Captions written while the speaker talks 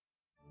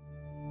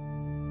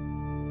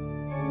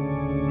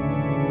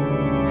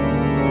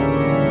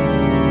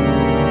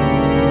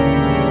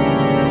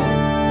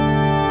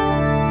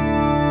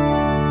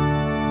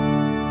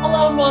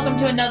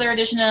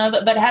another edition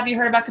of But Have You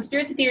Heard About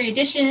Conspiracy Theory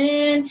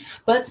Edition,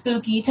 but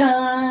spooky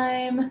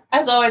time.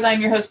 As always,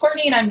 I'm your host,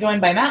 Courtney, and I'm joined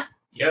by Matt.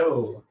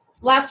 Yo.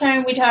 Last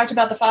time we talked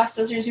about the Fox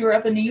sisters who were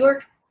up in New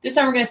York. This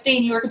time we're going to stay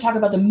in New York and talk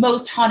about the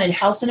most haunted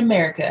house in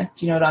America.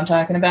 Do you know what I'm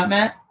talking about,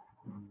 Matt?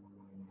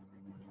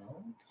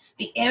 No.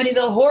 The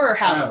Amityville Horror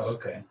House. Oh,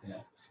 okay.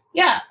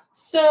 Yeah.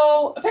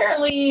 So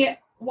apparently,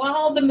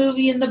 while the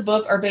movie and the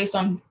book are based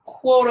on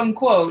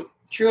quote-unquote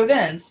true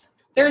events,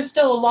 there's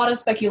still a lot of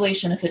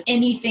speculation if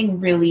anything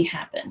really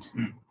happened.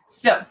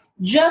 So,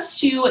 just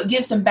to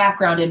give some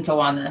background info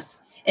on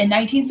this, in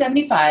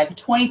 1975,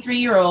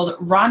 23-year-old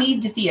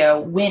Ronnie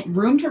DeFeo went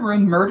room to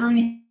room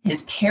murdering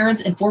his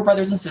parents and 4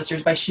 brothers and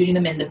sisters by shooting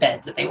them in the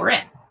beds that they were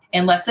in.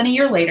 And less than a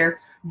year later,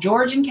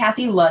 George and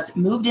Kathy Lutz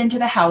moved into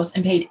the house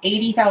and paid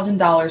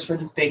 $80,000 for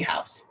this big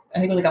house. I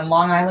think it was like on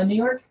Long Island, New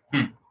York.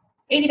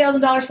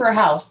 $80,000 for a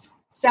house.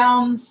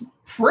 Sounds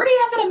pretty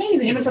effing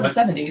amazing, even for the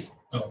 70s.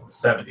 Oh, the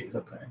 70s,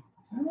 okay.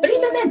 But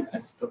even then,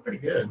 that's still pretty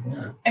good,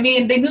 yeah. I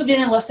mean, they moved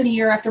in less than a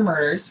year after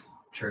murders.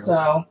 True.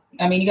 So,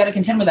 I mean, you got to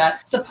contend with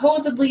that.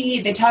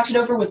 Supposedly, they talked it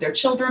over with their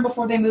children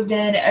before they moved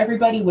in.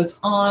 Everybody was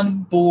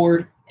on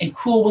board and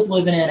cool with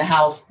living in a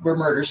house where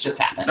murders just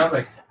happen. Sounds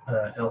like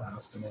Hill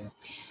House to me.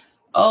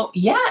 Oh,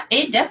 yeah,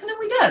 it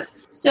definitely does.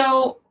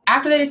 So,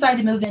 after they decided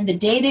to move in, the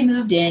day they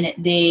moved in,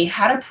 they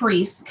had a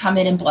priest come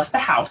in and bless the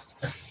house.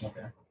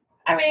 Okay.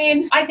 I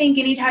mean, I think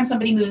anytime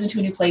somebody moves into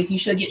a new place, you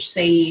should get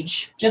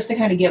sage just to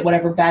kind of get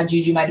whatever bad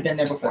juju might have been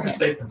there beforehand.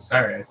 Safe than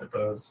sorry, I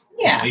suppose.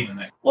 Yeah.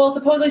 Well,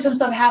 supposedly some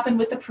stuff happened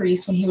with the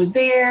priest when he was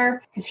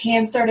there. His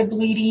hands started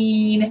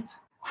bleeding.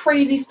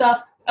 Crazy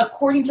stuff.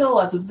 According to the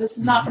Lutzes, this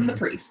is not from the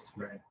priest.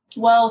 Right.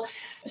 Well,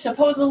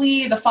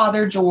 supposedly the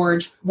father,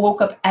 George,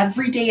 woke up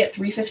every day at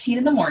 3:15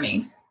 in the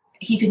morning.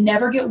 He could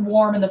never get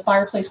warm and the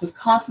fireplace was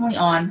constantly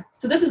on.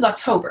 So this is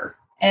October.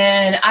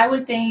 And I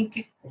would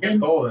think... It gets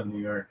cold in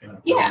New York.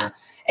 Yeah.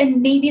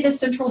 And maybe the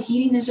central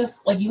heating is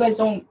just, like, you guys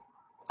don't...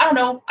 I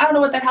don't know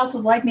what that house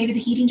was like. Maybe the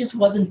heating just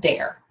wasn't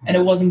there. And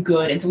it wasn't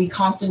good. And so he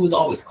constantly was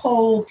always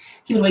cold.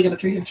 He would wake up at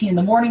 3:15 in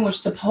the morning, which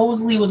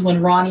supposedly was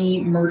when Ronnie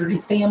murdered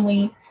his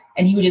family.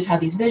 And he would just have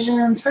these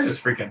visions. He's probably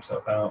just freaking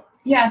himself out.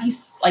 Yeah,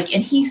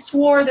 and he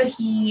swore that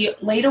he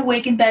laid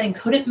awake in bed and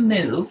couldn't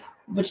move,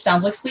 which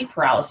sounds like sleep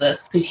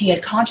paralysis, because he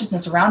had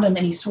consciousness around him,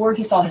 and he swore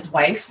he saw his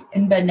wife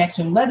in bed next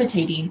to him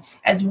levitating,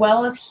 as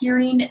well as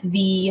hearing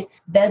the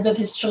beds of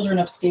his children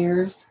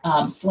upstairs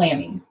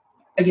slamming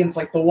against,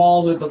 like, the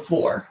walls or the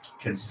floor.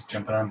 Kids just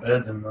jumping on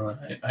beds, and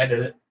I did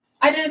it.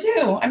 I did it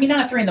too. I mean, not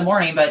at 3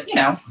 a.m, but, you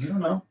know. You don't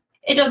know.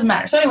 It doesn't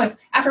matter. So anyways,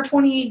 after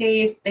 28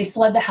 days, they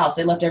fled the house.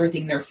 They left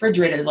everything in the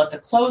refrigerator. They left the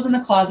clothes in the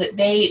closet.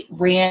 They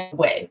ran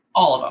away.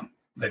 All of them.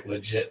 Like,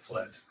 legit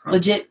fled. Huh?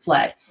 Legit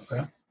fled.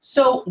 Okay.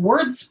 So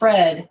word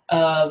spread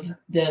of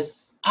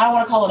this, I don't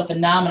want to call it a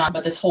phenomenon,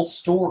 but this whole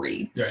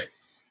story. Right.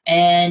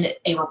 And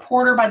a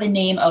reporter by the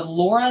name of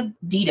Laura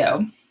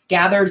Dito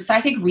gathered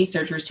psychic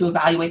researchers to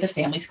evaluate the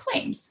family's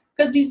claims.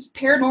 Because these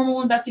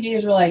paranormal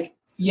investigators were like,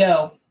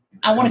 yo,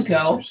 I want to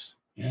go.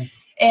 Yeah.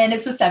 And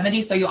it's the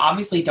 70s, so you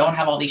obviously don't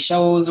have all these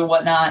shows or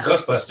whatnot.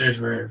 Ghostbusters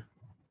were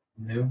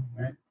new,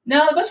 right?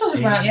 No,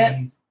 Ghostbusters weren't out yet.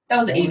 That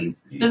was the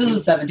 80s. This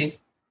was the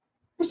 70s.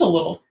 We're still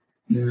little.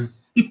 Yeah.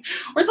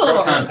 We're still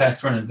little. Proton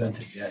packs weren't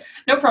invented yet.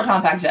 No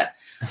proton packs yet.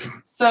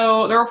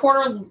 So the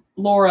reporter,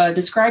 Laura,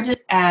 described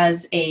it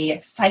as a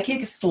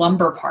psychic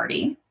slumber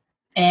party.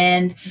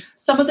 And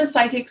some of the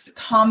psychics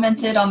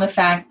commented on the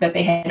fact that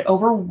they had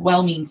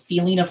overwhelming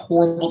feeling of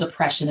horrible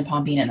depression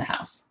upon being in the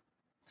house.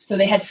 So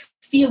they had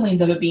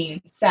feelings of it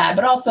being sad.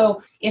 But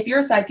also, if you're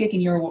a psychic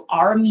and you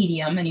are a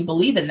medium and you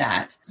believe in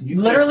that,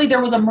 literally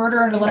there was a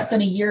murder in less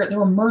than a year. There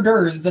were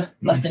murders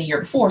less than a year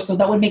before. So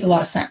that would make a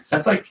lot of sense.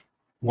 That's like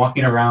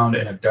walking around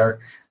in a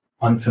dark,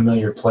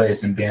 unfamiliar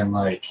place and being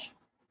like,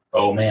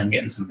 oh man, I'm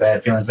getting some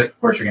bad feelings. Like, of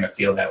course you're going to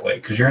feel that way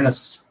because you're in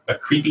a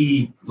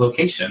creepy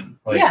location.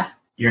 Like, yeah.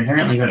 You're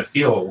inherently going to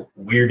feel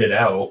weirded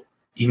out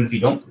even if you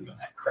don't believe in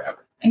that crap.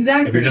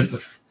 Exactly. If you're just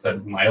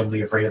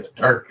mildly afraid of the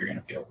dark, you're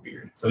going to feel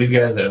weird. So these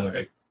guys that are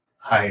like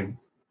high,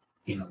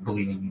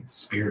 believing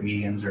spirit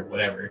mediums or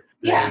whatever,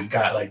 they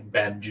got like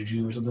bad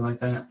juju or something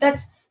like that.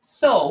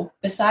 So,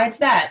 besides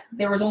that,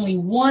 there was only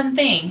one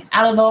thing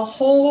out of the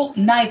whole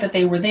night that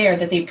they were there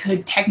that they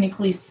could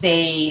technically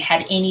say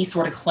had any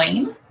sort of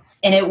claim.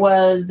 And it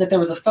was that there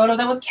was a photo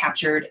that was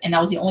captured, and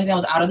that was the only thing that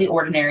was out of the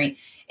ordinary.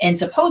 And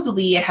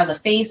supposedly it has a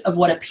face of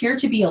what appeared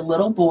to be a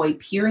little boy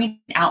peering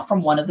out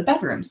from one of the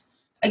bedrooms.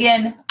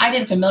 Again, I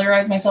didn't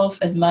familiarize myself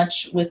as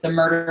much with the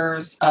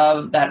murders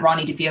that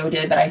Ronnie DeFeo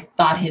did, but I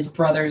thought his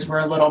brothers were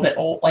a little bit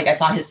old. Like, I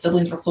thought his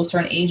siblings were closer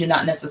in age and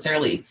not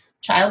necessarily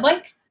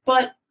childlike.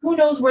 But who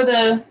knows where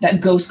that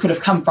ghost could have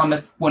come from,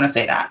 if you want to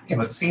say that. Yeah,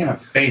 but seeing a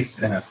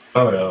face in a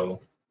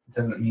photo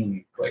doesn't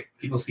mean, like,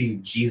 people see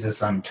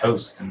Jesus on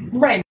toast.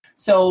 Right.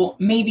 So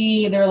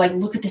maybe they're like,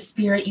 look at the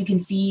spirit you can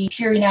see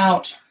peering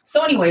out.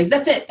 So anyways,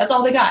 that's it. That's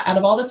all they got out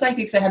of all the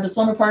psychics that had the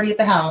slumber party at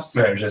the house.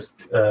 Right,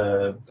 just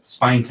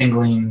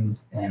spine-tingling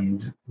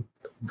and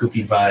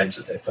goofy vibes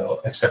that they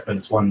felt, except for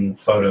this one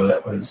photo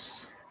that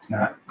was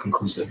not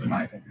conclusive in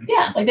my opinion.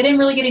 Yeah, like they didn't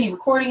really get any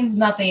recordings,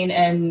 nothing,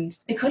 and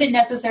they couldn't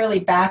necessarily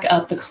back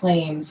up the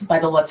claims by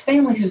the Lutz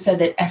family, who said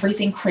that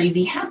everything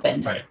crazy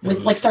happened with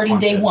like starting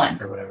day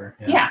one or whatever.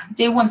 Yeah,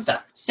 day one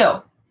stuff.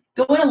 So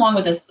going along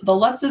with this, the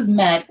Lutzes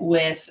met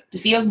with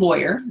DeFeo's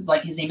lawyer.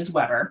 His name is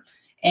Weber,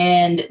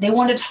 and they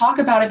wanted to talk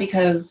about it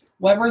because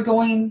Weber's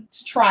going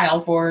to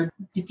trial for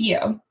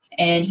DeFeo,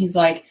 and he's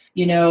like,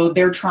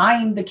 they're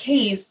trying the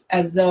case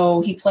as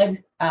though he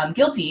pled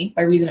guilty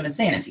by reason of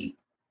insanity.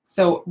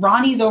 So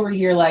Ronnie's over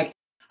here like,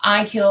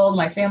 I killed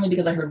my family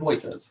because I heard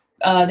voices.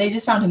 They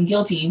just found him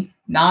guilty,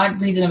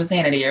 not reason of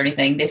insanity or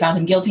anything. They found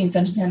him guilty and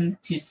sentenced him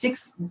to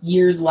 6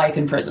 years life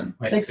in prison.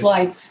 Wait, 6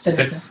 life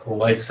sentences. 6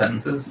 life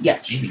sentences?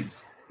 Yes.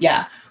 Jeez.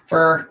 Yeah,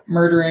 for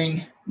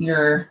murdering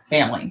your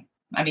family.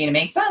 I mean, it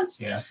makes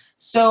sense. Yeah.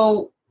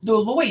 So the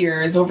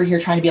lawyer is over here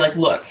trying to be like,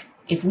 look,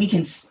 if we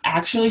can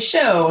actually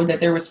show that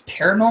there was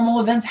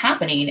paranormal events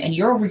happening and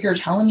you're over here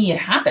telling me it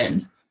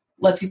happened,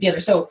 let's get together.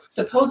 So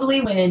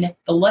supposedly when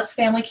the Lutz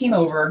family came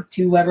over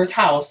to Weber's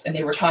house and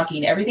they were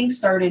talking, everything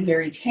started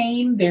very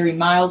tame, very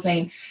mild,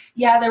 saying,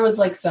 yeah, there was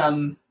like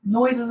some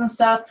noises and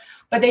stuff,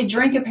 but they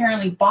drank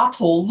apparently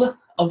bottles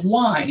of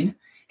wine.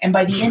 And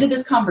by the end of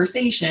this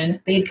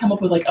conversation, they had come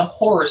up with like a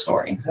horror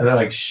story. So they're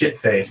like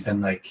shit-faced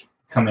and like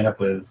coming up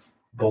with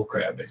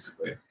bullcrap,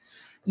 basically.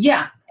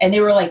 Yeah. And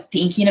they were like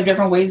thinking of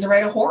different ways to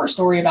write a horror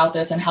story about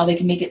this and how they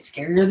can make it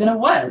scarier than it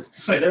was.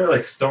 That's right. They were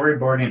like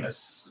storyboarding a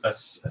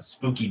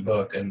spooky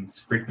book and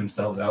freak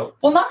themselves out.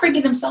 Well, not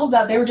freaking themselves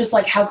out. They were just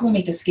like, how can we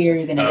make this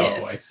scarier than it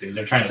is? Oh, I see.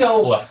 They're trying to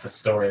fluff the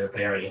story that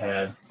they already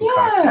had.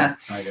 Yeah.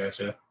 I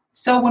gotcha.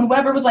 So when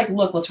Weber was like,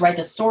 look, let's write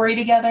the story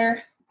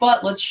together,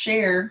 but let's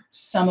share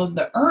some of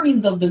the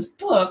earnings of this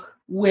book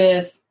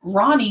with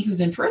Ronnie,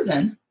 who's in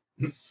prison.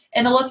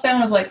 And the Lutz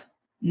family was like,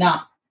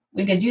 nah,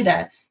 we can do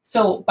that.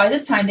 So by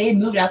this time, they had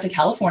moved out to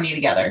California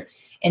together,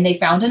 and they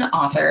found an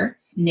author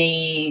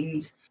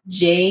named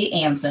Jay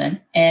Anson,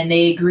 and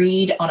they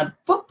agreed on a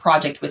book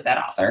project with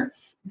that author.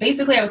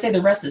 Basically, I would say the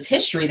rest is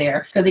history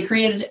there, because they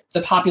created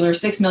the popular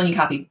 6 million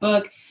copy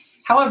book.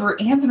 However,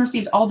 Anson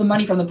received all the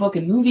money from the book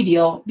and movie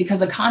deal because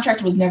the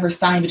contract was never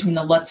signed between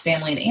the Lutz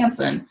family and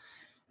Anson.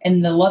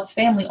 And the Lutz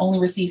family only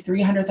received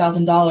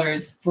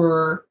 $300,000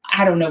 for,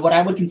 I don't know, what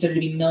I would consider to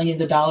be millions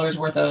of dollars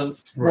worth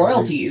of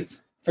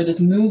royalties for this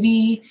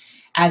movie,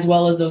 as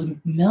well as those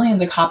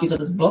millions of copies of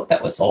this book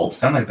that was sold.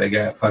 Sound like they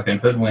got fucking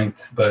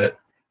hoodwinked, but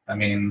I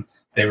mean,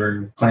 they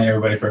were playing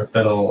everybody for a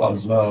fiddle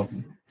as well.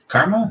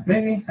 Karma,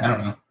 maybe? I don't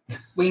know.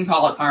 We can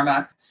call it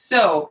karma.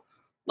 So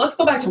let's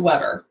go back to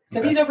Weber,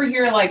 because he's over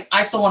here like,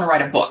 I still want to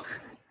write a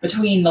book.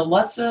 Between the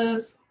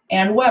Lutzes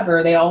and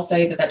Weber, they all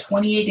say that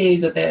 28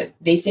 days that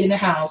they stayed in the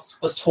house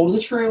was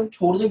totally true,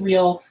 totally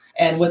real,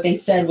 and what they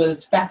said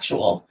was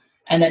factual,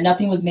 and that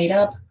nothing was made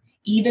up,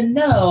 even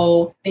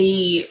though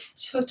they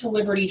took to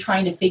liberty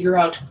trying to figure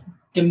out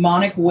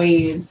demonic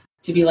ways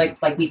to be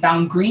like we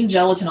found green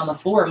gelatin on the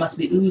floor, it must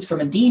be ooze from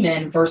a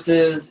demon,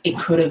 versus it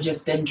could have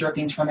just been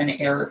drippings from an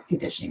air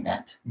conditioning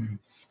vent. Mm-hmm.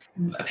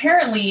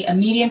 Apparently, a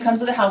medium comes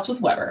to the house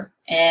with Weber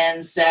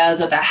and says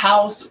that the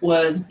house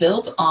was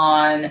built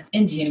on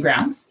Indian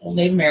grounds, old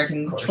Native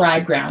American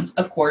tribe grounds,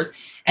 of course,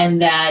 and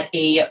that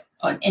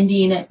an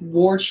Indian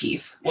war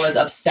chief was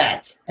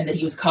upset and that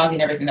he was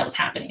causing everything that was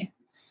happening.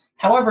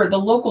 However, the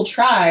local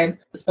tribe,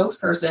 the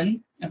spokesperson,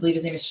 I believe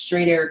his name is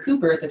Straight Eric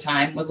Cooper at the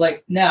time, was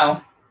like,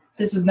 no,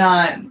 this is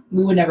not,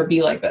 we would never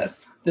be like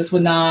this. This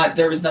would not,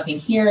 there was nothing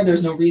here.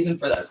 There's no reason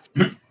for this.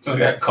 So we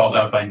got called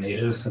out by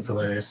natives. That's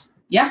hilarious.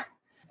 Yeah.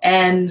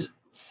 And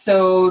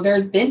so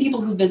there's been people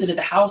who visited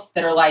the house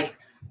that are like,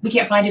 we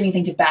can't find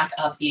anything to back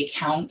up the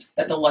account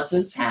that the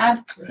Lutzes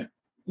had, right,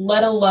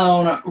 let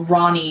alone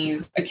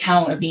Ronnie's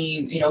account of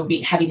being,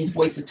 having these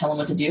voices tell him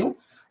what to do.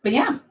 But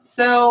yeah,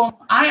 so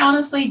I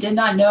honestly did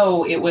not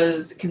know it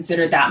was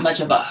considered that much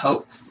of a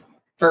hoax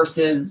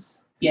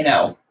versus,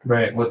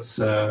 Right. What's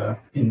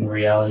in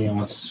reality and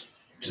what's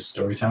just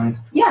storytelling?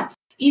 Yeah.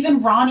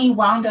 Even Ronnie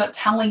wound up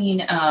telling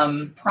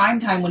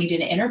Primetime when he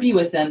did an interview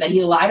with them that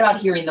he lied about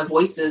hearing the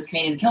voices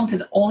commanding him to kill him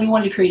because only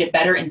wanted to create a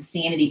better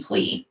insanity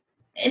plea.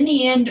 In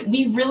the end,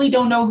 we really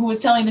don't know who was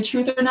telling the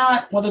truth or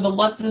not, whether the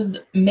Lutzes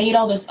made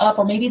all this up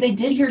or maybe they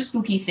did hear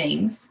spooky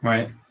things.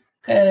 Right.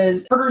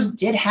 Because murders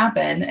did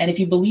happen, and if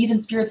you believe in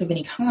spirits of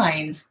any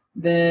kind,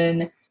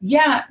 then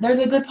yeah, there's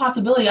a good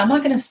possibility. I'm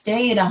not going to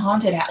stay in a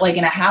haunted,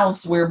 in a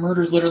house where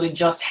murders literally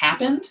just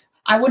happened.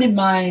 I wouldn't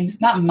mind,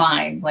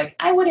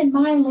 I wouldn't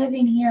mind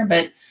living here,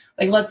 but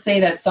let's say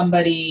that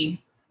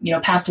somebody,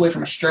 passed away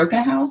from a stroke in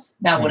a house,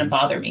 that wouldn't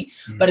bother me.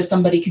 But if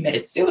somebody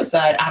committed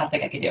suicide, I don't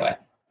think I could do it.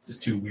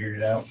 Just too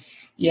weirded out.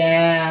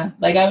 Yeah,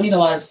 I would need a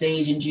lot of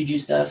sage and juju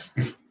stuff.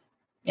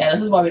 Yeah,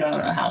 this is why we don't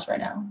own a house right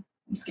now.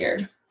 I'm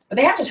scared. But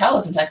they have to tell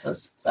us in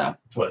Texas, so.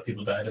 What,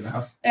 people died in the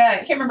house? Yeah, I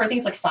can't remember. I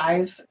think it's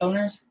 5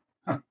 owners.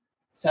 Huh.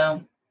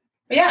 So,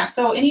 but yeah,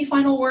 so any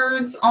final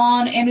words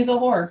on Amityville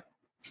Horror?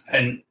 I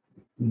didn't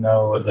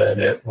know that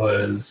it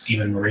was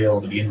even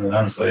real, to begin with,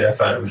 honestly. I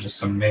thought it was just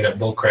some made-up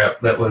bullcrap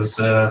that was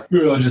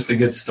really just a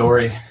good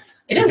story.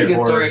 It is a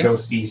good story.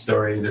 Ghosty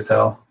story to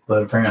tell.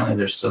 But apparently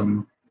there's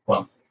some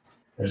well,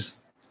 there's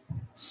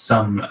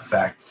some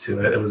fact to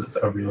it. It was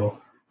a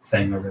real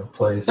thing, a real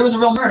place. There was a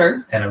real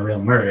murder. And a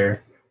real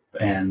murder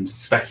and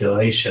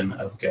speculation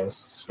of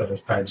ghosts, but it's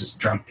probably just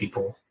drunk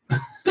people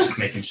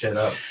making shit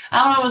up.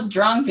 I don't know if it was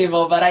drunk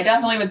people, but I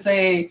definitely would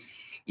say,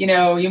 you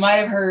might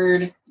have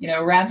heard,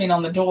 rapping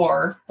on the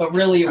door, but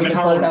really it was a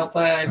bird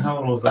outside. How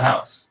old was the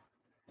house?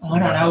 Oh, I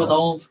don't know. It was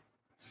old.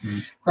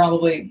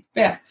 Probably.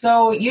 But yeah.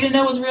 So you didn't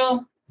know it was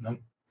real? Nope.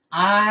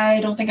 I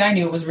don't think I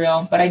knew it was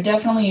real, but I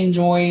definitely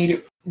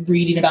enjoyed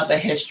reading about the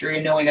history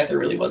and knowing that there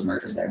really was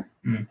murders there.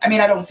 I mean,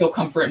 I don't feel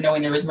comfort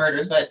knowing there was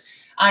murders, but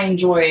I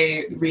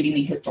enjoy reading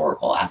the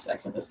historical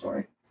aspects of the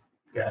story.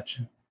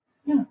 Gotcha.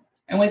 Yeah.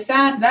 And with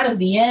that is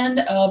the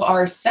end of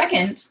our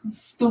second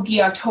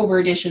spooky October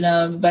edition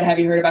of But Have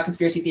You Heard About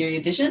Conspiracy Theory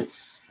Edition.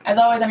 As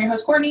always, I'm your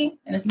host, Courtney,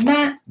 and this is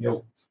Matt.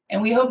 Yo.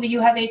 And we hope that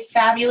you have a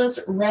fabulous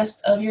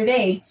rest of your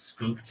day.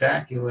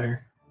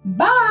 Spooktacular.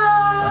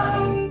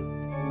 Bye.